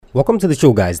Welcome to the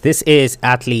show, guys. This is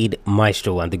Athlete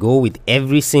Maestro, and the goal with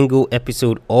every single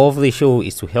episode of the show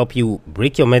is to help you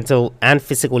break your mental and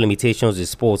physical limitations in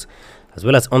sports, as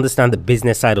well as understand the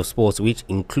business side of sports, which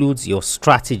includes your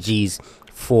strategies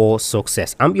for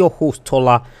success. I'm your host,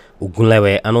 Tola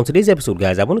Ogunlewe, and on today's episode,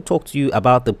 guys, I want to talk to you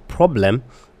about the problem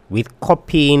with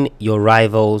copying your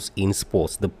rivals in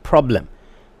sports. The problem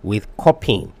with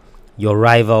copying your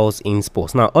rivals in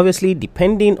sports. Now, obviously,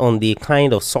 depending on the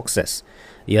kind of success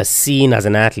you're seeing as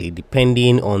an athlete,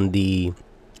 depending on the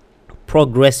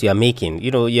progress you're making,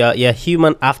 you're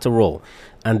human after all,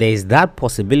 and there's that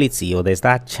possibility or there's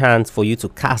that chance for you to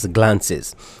cast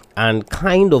glances and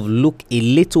kind of look a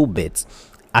little bit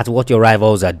at what your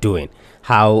rivals are doing.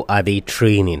 How are they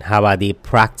training? How are they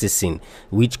practicing?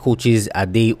 Which coaches are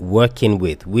they working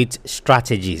with? Which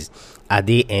strategies are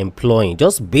they employing?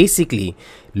 Just basically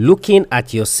looking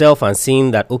at yourself and seeing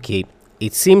that, okay,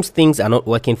 it seems things are not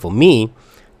working for me.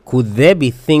 Could there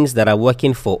be things that are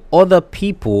working for other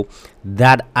people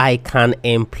that I can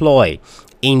employ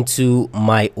into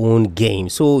my own game?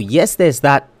 So yes, there's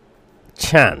that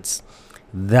chance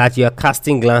that you're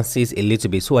casting glances a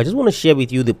little bit. So I just want to share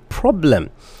with you the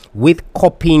problem with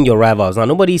copying your rivals. Now,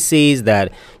 nobody says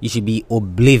that you should be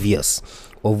oblivious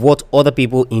of what other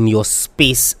people in your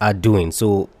space are doing.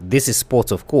 So this is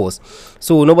sports, of course.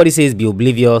 So nobody says be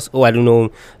oblivious. Oh, I don't know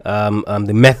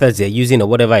the methods they're using or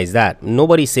whatever is that.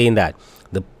 Nobody's saying that.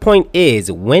 The point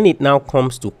is, when it now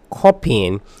comes to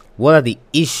copying, what are the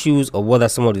issues or what are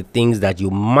some of the things that you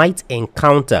might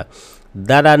encounter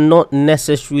that are not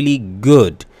necessarily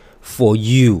good for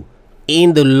you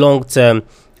in the long term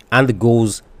and the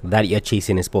goals that you're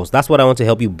chasing in sports? That's what I want to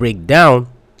help you break down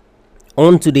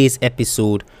on today's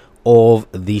episode of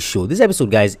the show. This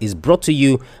episode, guys, is brought to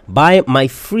you by my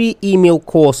free email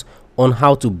course on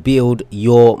how to build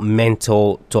your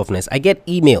mental toughness. I get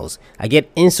emails, I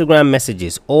get Instagram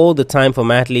messages all the time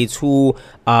from athletes who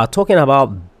are talking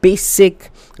about basic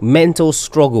mental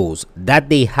struggles that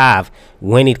they have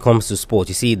when it comes to sports.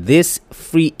 You see, this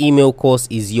free email course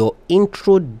is your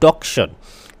introduction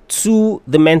to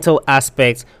the mental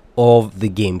aspect of the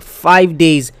game. 5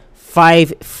 days,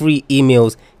 5 free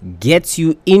emails gets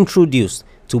you introduced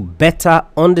to better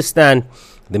understand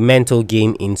the mental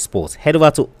game in sports. Head over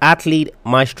to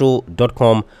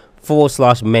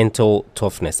athletemaestro.com/mental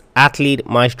toughness.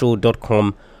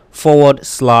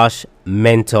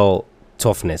 athletemaestro.com/mental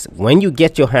toughness. When you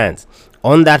get your hands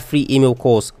on that free email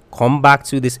course, come back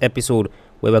to this episode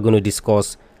where we're going to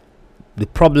discuss the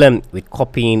problem with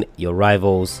copying your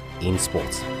rivals in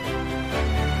sports.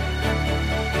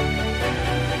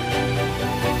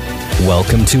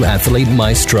 Welcome to Athlete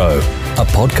Maestro, a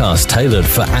podcast tailored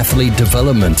for athlete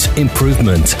development,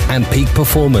 improvement, and peak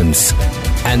performance.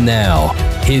 And now,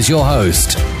 here's your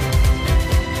host.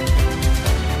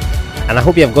 And I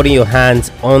hope you have gotten your hands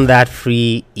on that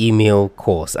free email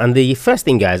course. And the first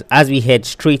thing, guys, as we head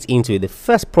straight into it, the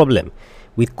first problem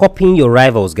with copying your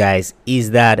rivals, guys,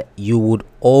 is that you would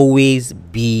always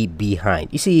be behind.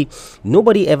 You see,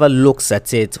 nobody ever looks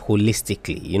at it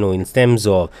holistically, in terms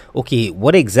of, okay,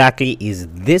 what exactly is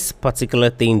this particular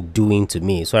thing doing to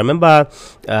me? So I remember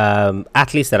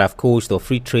athletes that I've coached or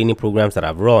free training programs that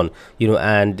I've run,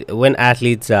 and when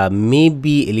athletes are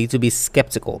maybe a little bit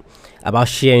skeptical about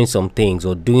sharing some things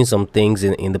or doing some things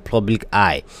in the public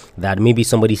eye, that maybe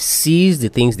somebody sees the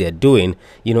things they're doing,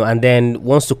 and then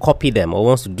wants to copy them or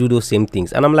wants to do those same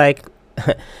things. And I'm like,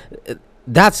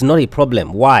 that's not a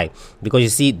problem. Why? Because you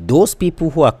see, those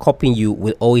people who are copying you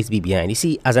will always be behind. You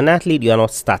see, as an athlete, you are not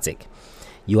static.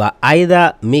 You are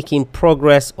either making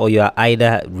progress or you are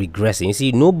either regressing. You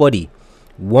see, nobody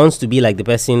wants to be like the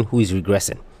person who is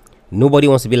regressing. Nobody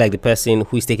wants to be like the person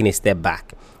who is taking a step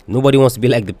back. Nobody wants to be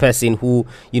like the person who,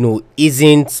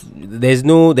 there's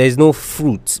no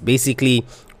fruit, basically,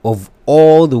 of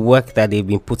all the work that they've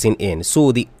been putting in.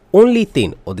 So the only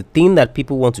thing, or the thing that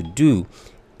people want to do,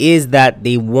 is that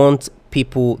they want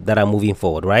people that are moving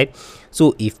forward, right?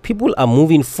 So if people are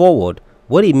moving forward,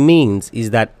 what it means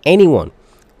is that anyone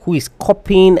who is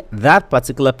copying that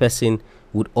particular person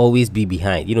would always be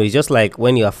behind. It's just like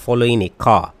when you are following a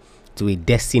car to a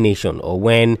destination, or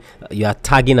when you are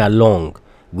tagging along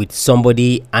with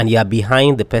somebody and you are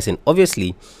behind the person.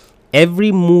 Obviously,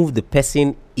 every move the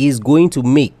person is going to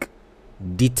make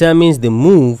determines the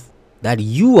move that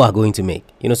you are going to make.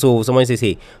 So someone says,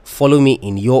 hey, follow me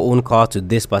in your own car to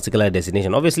this particular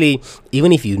destination. Obviously,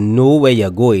 even if you know where you're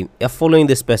going, you're following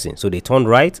this person. So they turn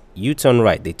right, you turn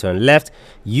right. They turn left,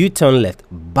 you turn left.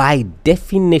 By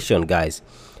definition, guys,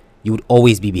 you would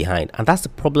always be behind. And that's the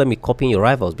problem with copying your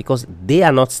rivals, because they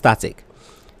are not static.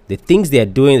 The things they are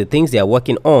doing, the things they are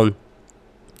working on,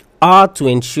 are to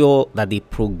ensure that they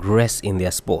progress in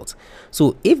their sport.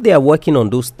 So if they are working on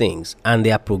those things and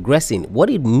they are progressing, what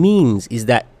it means is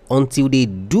that until they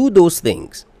do those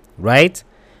things, right,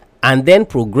 and then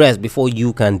progress before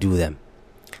you can do them.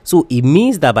 So it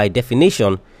means that by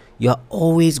definition, you're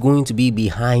always going to be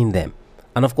behind them.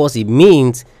 And of course, it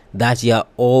means that you're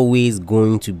always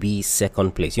going to be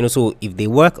second place. So if they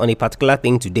work on a particular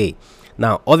thing today,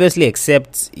 now, obviously,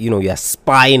 except, you're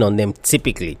spying on them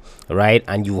typically, right?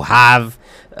 And you have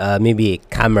maybe a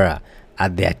camera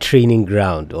at their training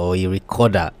ground or a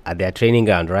recorder at their training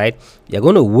ground, right? You're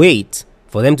going to wait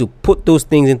for them to put those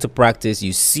things into practice.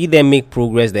 You see them make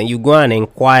progress, then you go and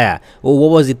inquire, what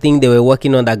was the thing they were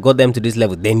working on that got them to this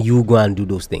level? Then you go and do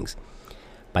those things.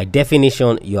 By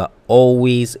definition, you are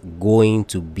always going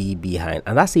to be behind.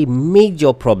 And that's a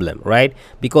major problem, right?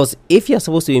 Because if you're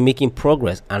supposed to be making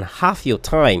progress and half your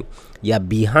time you're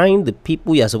behind the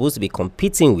people you're supposed to be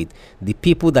competing with, the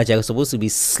people that you're supposed to be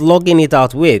slugging it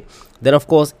out with, then of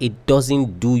course it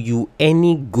doesn't do you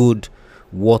any good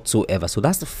whatsoever. So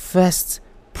that's the first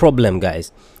problem,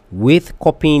 guys, with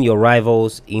copying your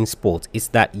rivals in sports, is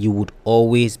that you would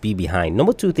always be behind.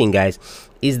 Number two thing, guys,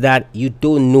 is that you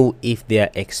don't know if they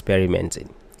are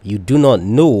experimenting. You do not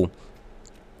know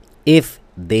if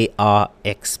they are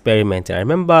experimenting. I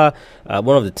remember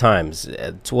one of the times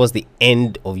towards the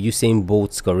end of Usain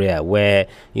Bolt's career where,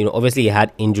 obviously he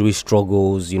had injury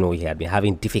struggles, he had been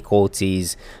having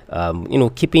difficulties,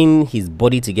 keeping his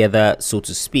body together, so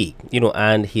to speak,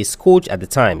 and his coach at the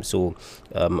time, so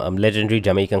legendary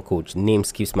Jamaican coach, name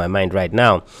skips my mind right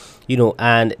now,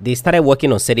 and they started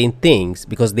working on certain things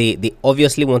because they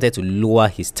obviously wanted to lower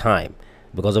his time.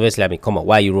 Because obviously, come on,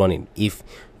 why are you running if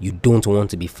you don't want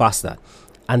to be faster?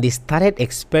 And they started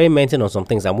experimenting on some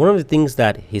things. And one of the things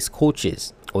that his coach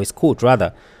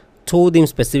told him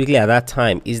specifically at that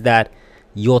time is that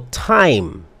your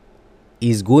time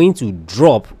is going to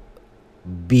drop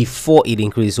before it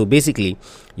increases. So basically,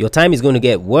 your time is going to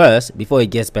get worse before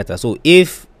it gets better. So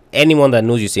if anyone that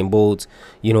knows Usain Bolt,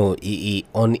 he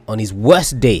on his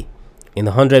worst day in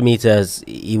the 100 meters,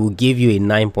 he will give you a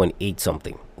 9.8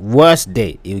 something. Worst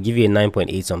day, he will give you a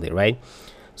 9.8 something, right?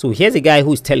 So here's a guy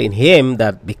who's telling him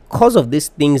that because of these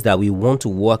things that we want to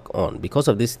work on, because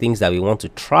of these things that we want to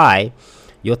try,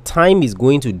 your time is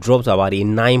going to drop to about a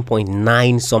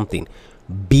 9.9 something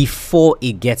before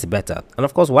it gets better. And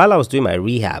of course, while I was doing my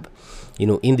rehab,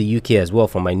 in the UK as well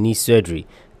for my knee surgery,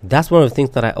 that's one of the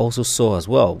things that I also saw as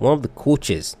well. One of the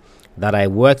coaches that I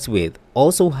worked with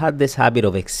also had this habit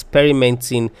of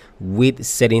experimenting with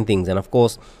certain things. And of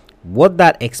course, what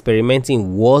that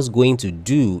experimenting was going to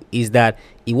do is that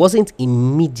it wasn't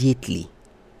immediately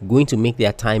going to make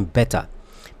their time better,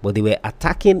 but they were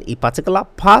attacking a particular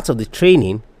part of the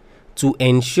training to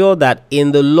ensure that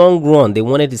in the long run, they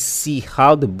wanted to see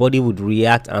how the body would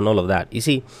react and all of that. You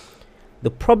see,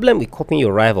 the problem with copying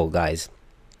your rival, guys,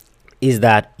 is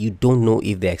that you don't know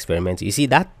if they're experimenting. You see,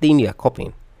 that thing you're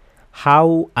copying,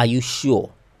 how are you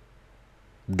sure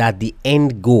that the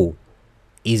end goal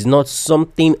is not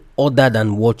something other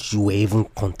than what you were even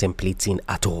contemplating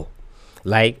at all?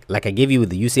 Like I gave you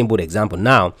with the Usain Bolt example.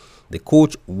 Now, the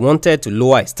coach wanted to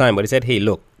lower his time, but he said, hey,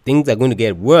 look, things are going to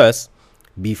get worse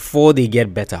before they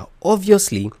get better.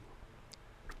 Obviously,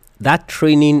 that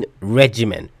training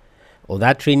regimen or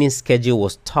that training schedule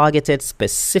was targeted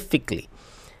specifically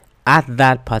at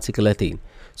that particular thing.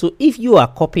 So if you are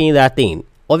copying that thing,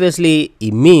 obviously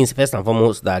it means first and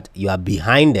foremost that you are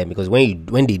behind them, because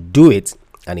when they do it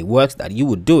and it works, that you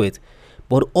would do it,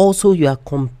 but also you are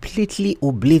completely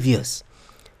oblivious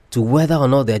to whether or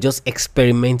not they're just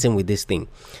experimenting with this thing,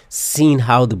 seeing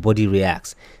how the body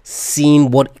reacts,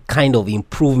 seeing what kind of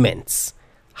improvements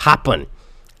happen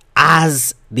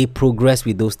as they progress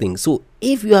with those things. So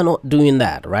if you are not doing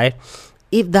that, right,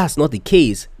 if that's not the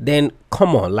case, then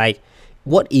come on,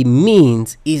 what it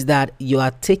means is that you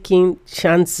are taking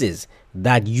chances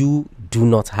that you do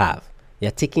not have.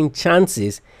 You're taking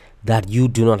chances that you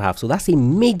do not have. So that's a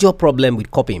major problem with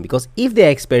copying, because if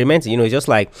they're experimenting, it's just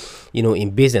like,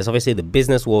 in business, obviously the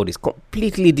business world is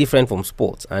completely different from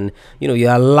sports, and,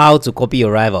 you're allowed to copy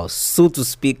your rivals, so to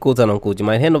speak, quote and unquote. You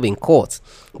might end up in court,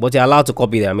 but you're allowed to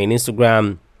copy them.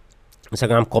 Instagram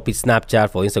copied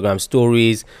Snapchat for Instagram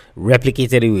stories,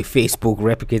 replicated it with Facebook,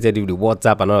 replicated it with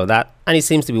WhatsApp and all of that, and it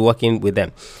seems to be working with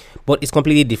them. But it's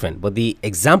completely different. But the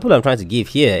example I'm trying to give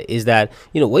here is that,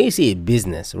 when you see a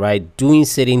business, right, doing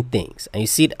certain things and you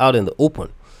see it out in the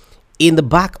open, in the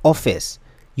back office,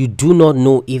 you do not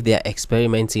know if they're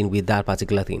experimenting with that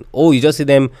particular thing. Or you just see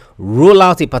them roll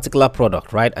out a particular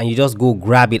product, right, and you just go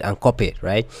grab it and copy it,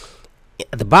 right?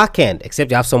 At the back end,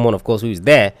 except you have someone, of course, who is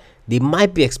there They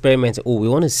might be experimenting. Oh, we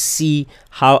want to see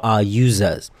how our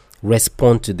users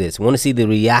respond to this. We want to see the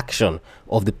reaction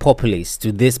of the populace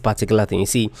to this particular thing. You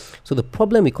see, so the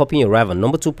problem with copying your rival,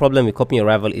 number 2 problem with copying your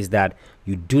rival, is that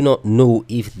you do not know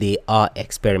if they are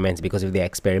experimenting. Because if they're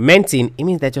experimenting, it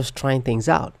means they're just trying things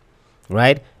out,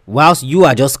 right? Whilst you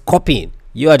are just copying,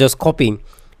 you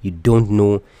don't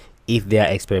know if they are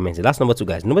experimenting. That's number 2,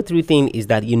 guys. Number 3 thing is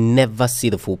that you never see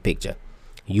the full picture.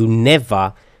 You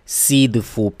never see the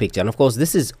full picture. And of course,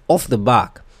 this is off the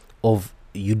back of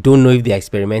you don't know if they're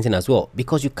experimenting as well,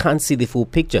 because you can't see the full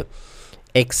picture.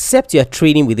 Except you're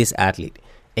training with this athlete,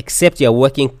 except you're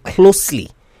working closely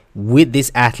with this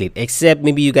athlete, except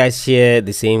maybe you guys share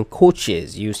the same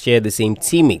coaches, you share the same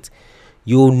teammates,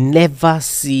 you'll never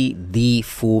see the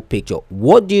full picture.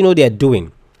 What do you know they're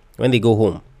doing when they go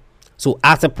home? So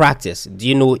after practice, do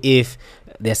you know if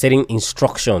they're setting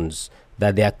instructions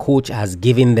that their coach has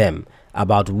given them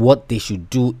about what they should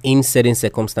do in certain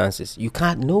circumstances? You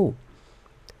can't know.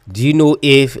 Do you know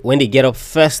if when they get up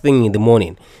first thing in the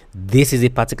morning, this is a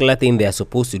particular thing they are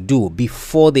supposed to do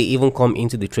before they even come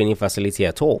into the training facility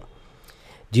at all?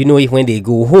 Do you know if when they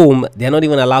go home, they're not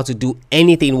even allowed to do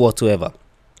anything whatsoever?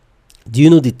 Do you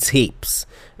know the tapes,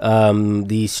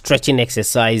 the stretching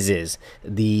exercises,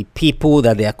 the people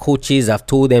that their coaches have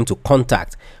told them to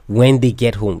contact when they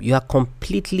get home? You are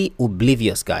completely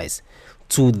oblivious, guys,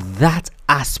 to that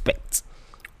aspect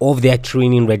of their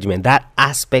training regimen, that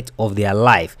aspect of their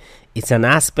life. It's an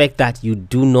aspect that you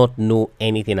do not know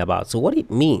anything about. So what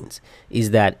it means is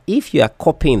that if you are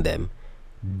copying them,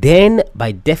 then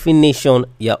by definition,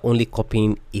 you're only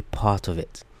copying a part of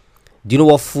it. Do you know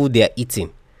what food they are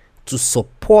eating to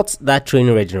support that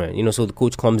training regimen? You know, so the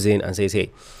coach comes in and says, hey,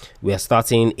 we are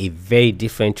starting a very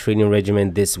different training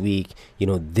regimen this week. You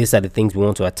know, these are the things we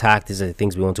want to attack. These are the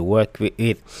things we want to work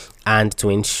with. And to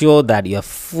ensure that you're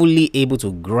fully able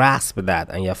to grasp that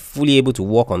and you're fully able to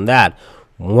work on that,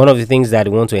 one of the things that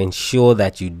we want to ensure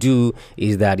that you do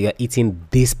is that you're eating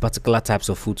these particular types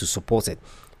of food to support it.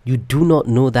 You do not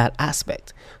know that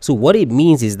aspect. So what it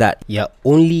means is that you're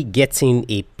only getting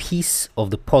a piece of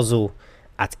the puzzle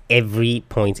at every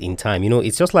point in time. You know,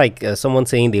 it's just like someone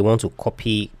saying they want to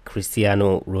copy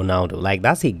Cristiano Ronaldo. Like,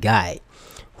 that's a guy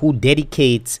who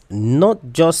dedicates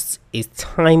not just his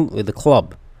time with the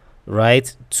club,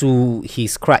 right, to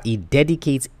his craft. He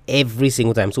dedicates every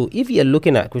single time. So if you're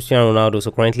looking at Cristiano Ronaldo, so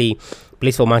currently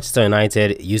plays for Manchester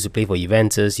United, used to play for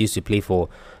Juventus, used to play for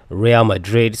Real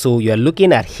Madrid. So you're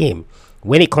looking at him.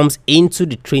 When it comes into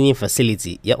the training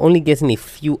facility, you're only getting a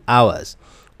few hours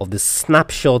of the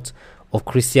snapshot of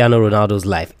Cristiano Ronaldo's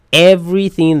life.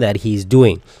 Everything that he's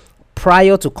doing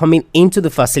prior to coming into the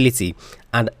facility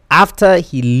and after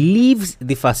he leaves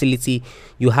the facility,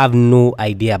 you have no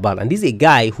idea about. And this is a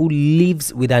guy who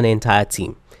lives with an entire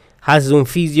team, has his own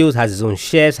physios, has his own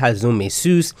chefs, has his own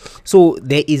masseuse. So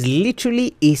there is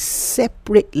literally a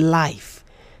separate life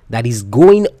that is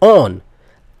going on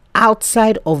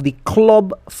outside of the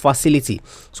club facility.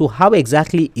 So how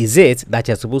exactly is it that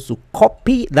you're supposed to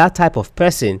copy that type of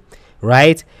person,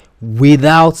 right,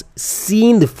 without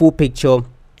seeing the full picture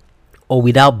or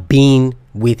without being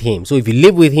with him? So if you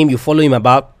live with him, you follow him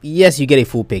about, yes, you get a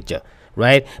full picture,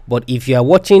 right? But if you are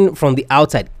watching from the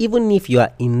outside, even if you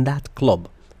are in that club,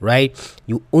 right,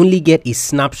 you only get a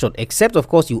snapshot, except of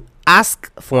course you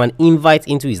ask for an invite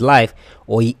into his life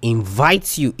or he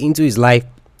invites you into his life.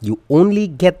 You only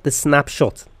get the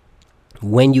snapshot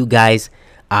when you guys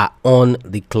are on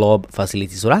the club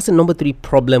facility. So that's the number 3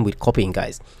 problem with copying,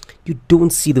 guys. You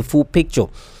don't see the full picture.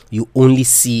 You only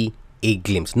see a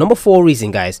glimpse. Number 4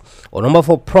 reason, guys, or number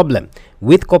 4 problem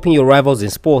with copying your rivals in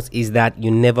sports is that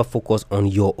you never focus on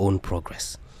your own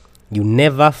progress. You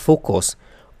never focus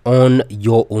on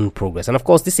your own progress. And of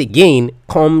course, this again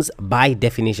comes by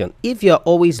definition. If you're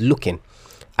always looking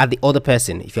at the other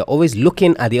person,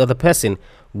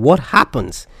 what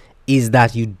happens is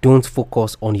that you don't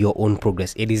focus on your own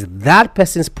progress. It is that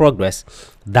person's progress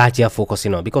that you're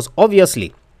focusing on. Because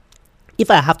obviously, if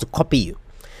I have to copy you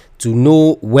to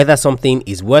know whether something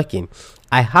is working,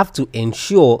 I have to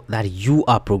ensure that you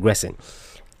are progressing.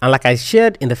 And like I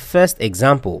shared in the first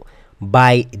example,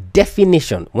 by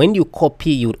definition, when you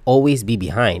copy, you would always be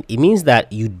behind. It means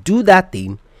that you do that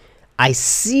thing, I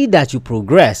see that you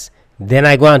progress, then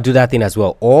I go and do that thing as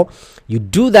well. Or you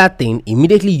do that thing,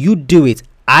 immediately you do it,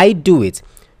 I do it,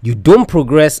 you don't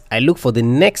progress, I look for the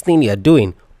next thing you're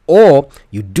doing. Or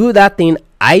you do that thing,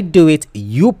 I do it,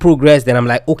 you progress, then I'm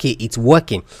like, okay, it's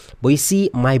working. But you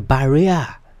see, my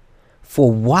barrier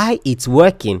for why it's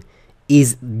working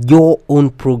is your own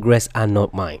progress and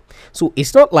not mine. So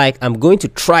it's not like I'm going to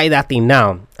try that thing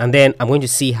now and then I'm going to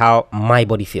see how my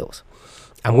body feels.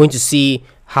 I'm going to see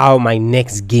how my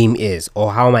next game is,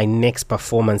 or how my next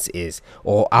performance is,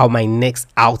 or how my next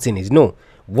outing is. No,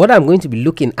 what I'm going to be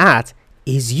looking at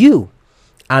is you,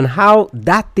 and how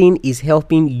that thing is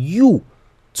helping you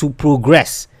to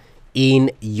progress in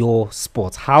your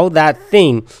sport, how that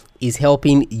thing is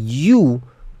helping you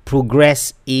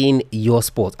progress in your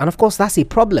sport. And of course, that's a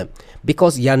problem,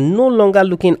 because you're no longer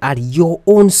looking at your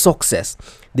own success,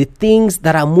 the things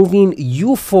that are moving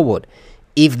you forward.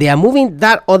 If they are moving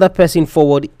that other person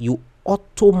forward, you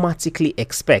automatically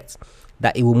expect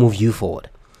that it will move you forward.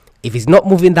 If it's not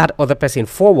moving that other person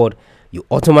forward, you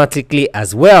automatically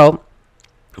as well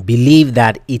believe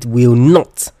that it will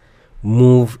not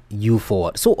move you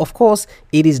forward. So of course,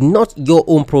 it is not your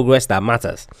own progress that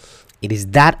matters. It is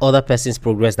that other person's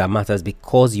progress that matters,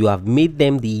 because you have made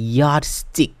them the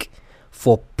yardstick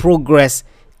for progress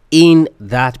in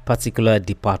that particular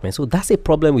department. So that's a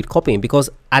problem with copying, because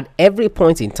at every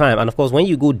point in time, and of course when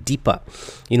you go deeper,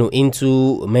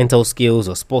 into mental skills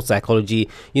or sports psychology,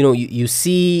 you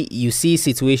see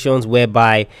situations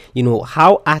whereby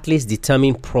how athletes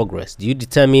determine progress. Do you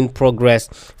determine progress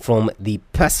from the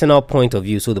personal point of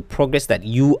view, so the progress that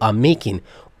you are making,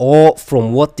 or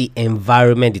from what the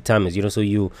environment determines? So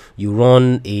you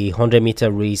run a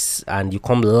 100-meter race and you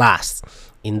come last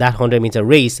in that 100-meter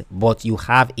race, but you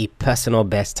have a personal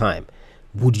best time.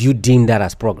 Would you deem that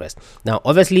as progress? Now,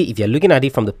 obviously, if you're looking at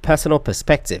it from the personal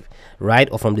perspective, right,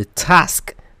 or from the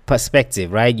task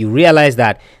perspective, right, you realize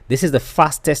that this is the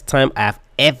fastest time I've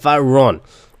ever run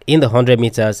in the 100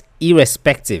 meters,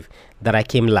 irrespective that I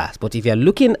came last. But if you're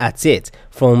looking at it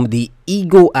from the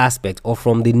ego aspect, or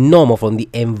from the norm, or from the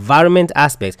environment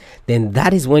aspect, then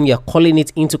that is when you're calling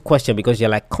it into question, because you're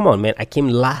like, come on, man, I came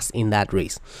last in that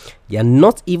race. You're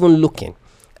not even looking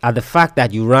at the fact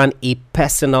that you ran a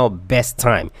personal best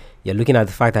time. You're looking at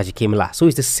the fact that you came last. So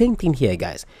it's the same thing here,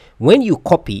 guys. When you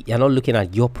copy, you're not looking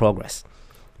at your progress.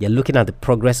 You're looking at the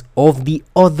progress of the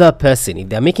other person. If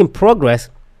they're making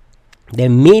progress,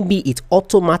 then maybe it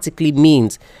automatically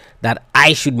means that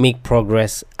I should make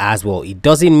progress as well. It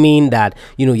doesn't mean that,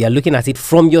 you're looking at it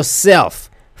from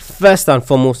yourself. First and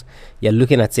foremost, you're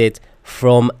looking at it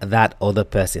from that other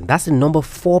person. That's the number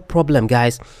 4 problem,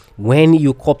 guys, when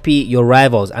you copy your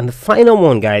rivals. And the final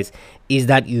one, guys, is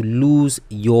that you lose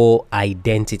your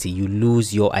identity. You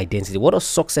lose your identity. What does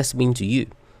success mean to you?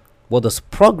 What does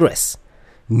progress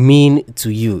mean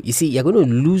to you? You see, you're going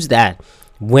to lose that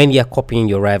when you're copying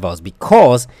your rivals,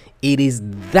 because it is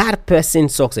that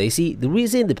person's success. You see, the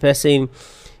reason the person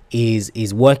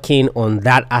is working on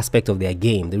that aspect of their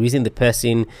game, the reason the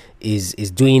person is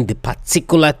doing the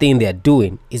particular thing they're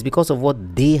doing, is because of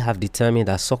what they have determined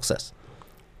as success.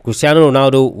 Cristiano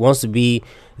Ronaldo wants to be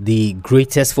the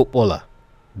greatest footballer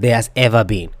there has ever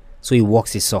been, so he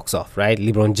works his socks off, right?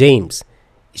 LeBron James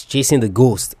is chasing the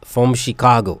ghost from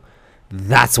Chicago.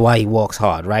 That's why he works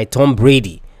hard, right? Tom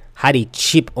Brady had a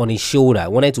chip on his shoulder,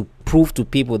 wanted to prove to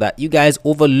people that you guys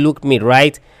overlooked me,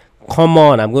 right? Come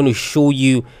on, I'm going to show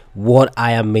you what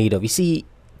I am made of. You see,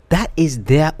 that is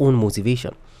their own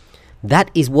motivation.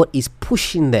 That is what is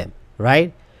pushing them,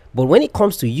 right? But when it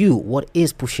comes to you, what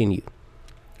is pushing you?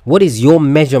 What is your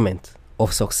measurement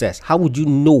of success? How would you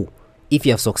know if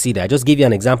you have succeeded? I just gave you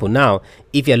an example now.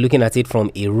 If you're looking at it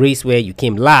from a race where you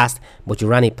came last, but you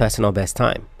ran a personal best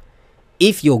time.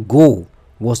 If your goal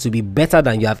was to be better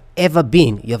than you have ever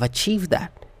been, you have achieved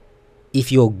that.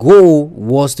 If your goal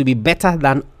was to be better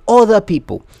than other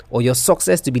people, or your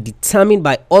success to be determined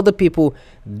by other people,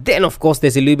 then of course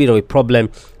there's a little bit of a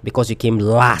problem, because you came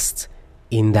last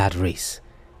in that race.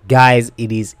 Guys,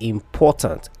 it is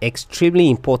important, extremely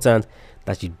important,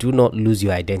 that you do not lose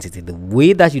your identity. The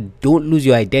way that you don't lose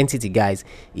your identity, guys,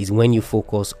 is when you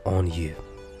focus on you.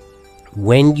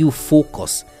 When you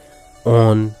focus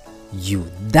on you,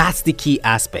 that's the key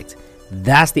aspect.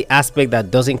 That's the aspect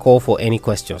that doesn't call for any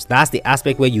questions. That's the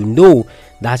aspect where you know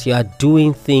that you are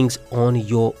doing things on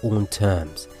your own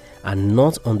terms and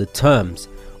not on the terms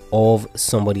of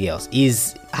somebody else.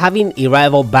 Is having a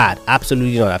rival bad?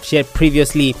 Absolutely not. I've shared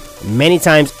previously many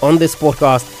times on this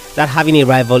podcast that having a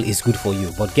rival is good for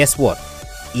you. But guess what?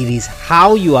 It is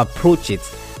how you approach it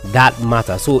that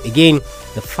matters. So again,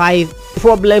 the 5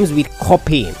 problems with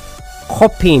copying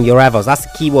your rivals.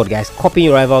 That's the key word, guys. Copying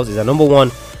your rivals is a number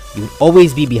 1. You will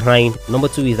always be behind. Number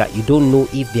 2 is that you don't know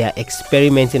if they are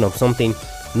experimenting on something.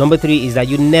 Number 3 is that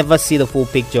you never see the full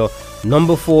picture.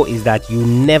 Number 4 is that you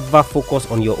never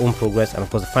focus on your own progress. And of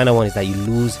course, the final one is that you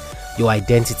lose your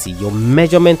identity. Your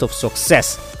measurement of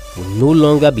success will no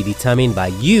longer be determined by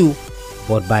you,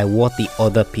 but by what the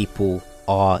other people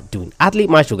are doing. Athlete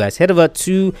Maestro, guys, head over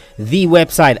to the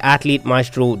website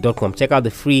athletemaestro.com. Check out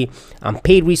the free and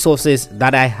paid resources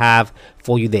that I have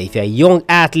for you there. If you're a young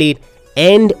athlete,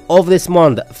 end of this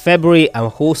month, February, I'm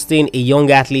hosting a young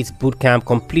athletes bootcamp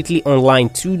completely online,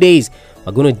 2 days.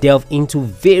 We're going to delve into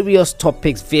various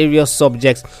topics, various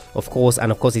subjects, of course,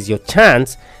 and of course, it's your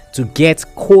chance to get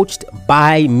coached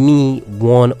by me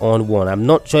one-on-one. I'm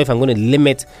not sure if I'm going to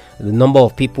limit the number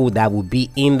of people that will be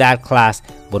in that class,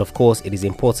 but of course, it is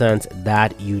important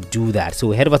that you do that.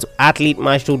 So head over to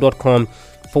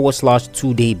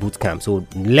athletemaestro.com/2-day bootcamp. So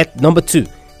number 2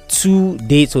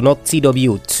 days, so not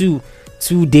TWO,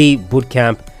 2-day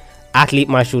bootcamp,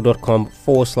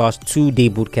 athletemaestro.com/2-day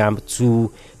bootcamp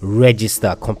to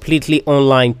register. Completely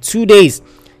online, 2 days,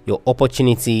 your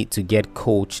opportunity to get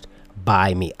coached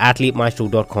by me.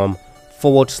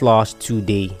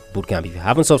 athletemaestro.com/2-day bootcamp. If you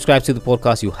haven't subscribed to the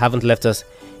podcast, you haven't left us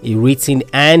a rating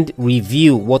and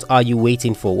review, what are you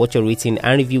waiting for? What your rating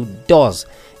and review does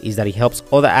is that it helps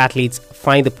other athletes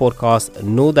find the podcast,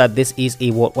 know that this is a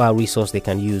worthwhile resource they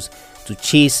can use to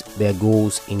chase their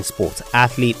goals in sports.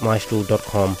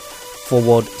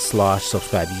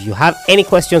 athletemaestro.com/subscribe. If you have any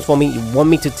questions for me, you want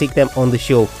me to take them on the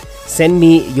show, send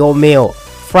me your mail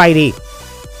Friday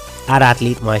at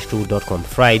athletemaestro.com.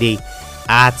 Friday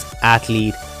at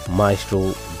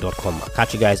athletemaestro.com. I'll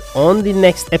catch you guys on the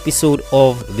next episode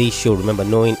of the show. Remember,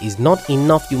 knowing is not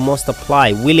enough, you must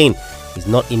apply. Willing is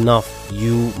not enough,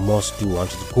 you must do. I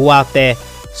want you to go out there,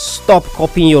 stop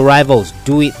copying your rivals,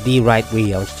 do it the right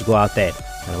way. I want you to go out there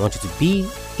and I want you to be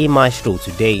a maestro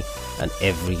today and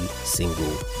every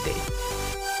single day.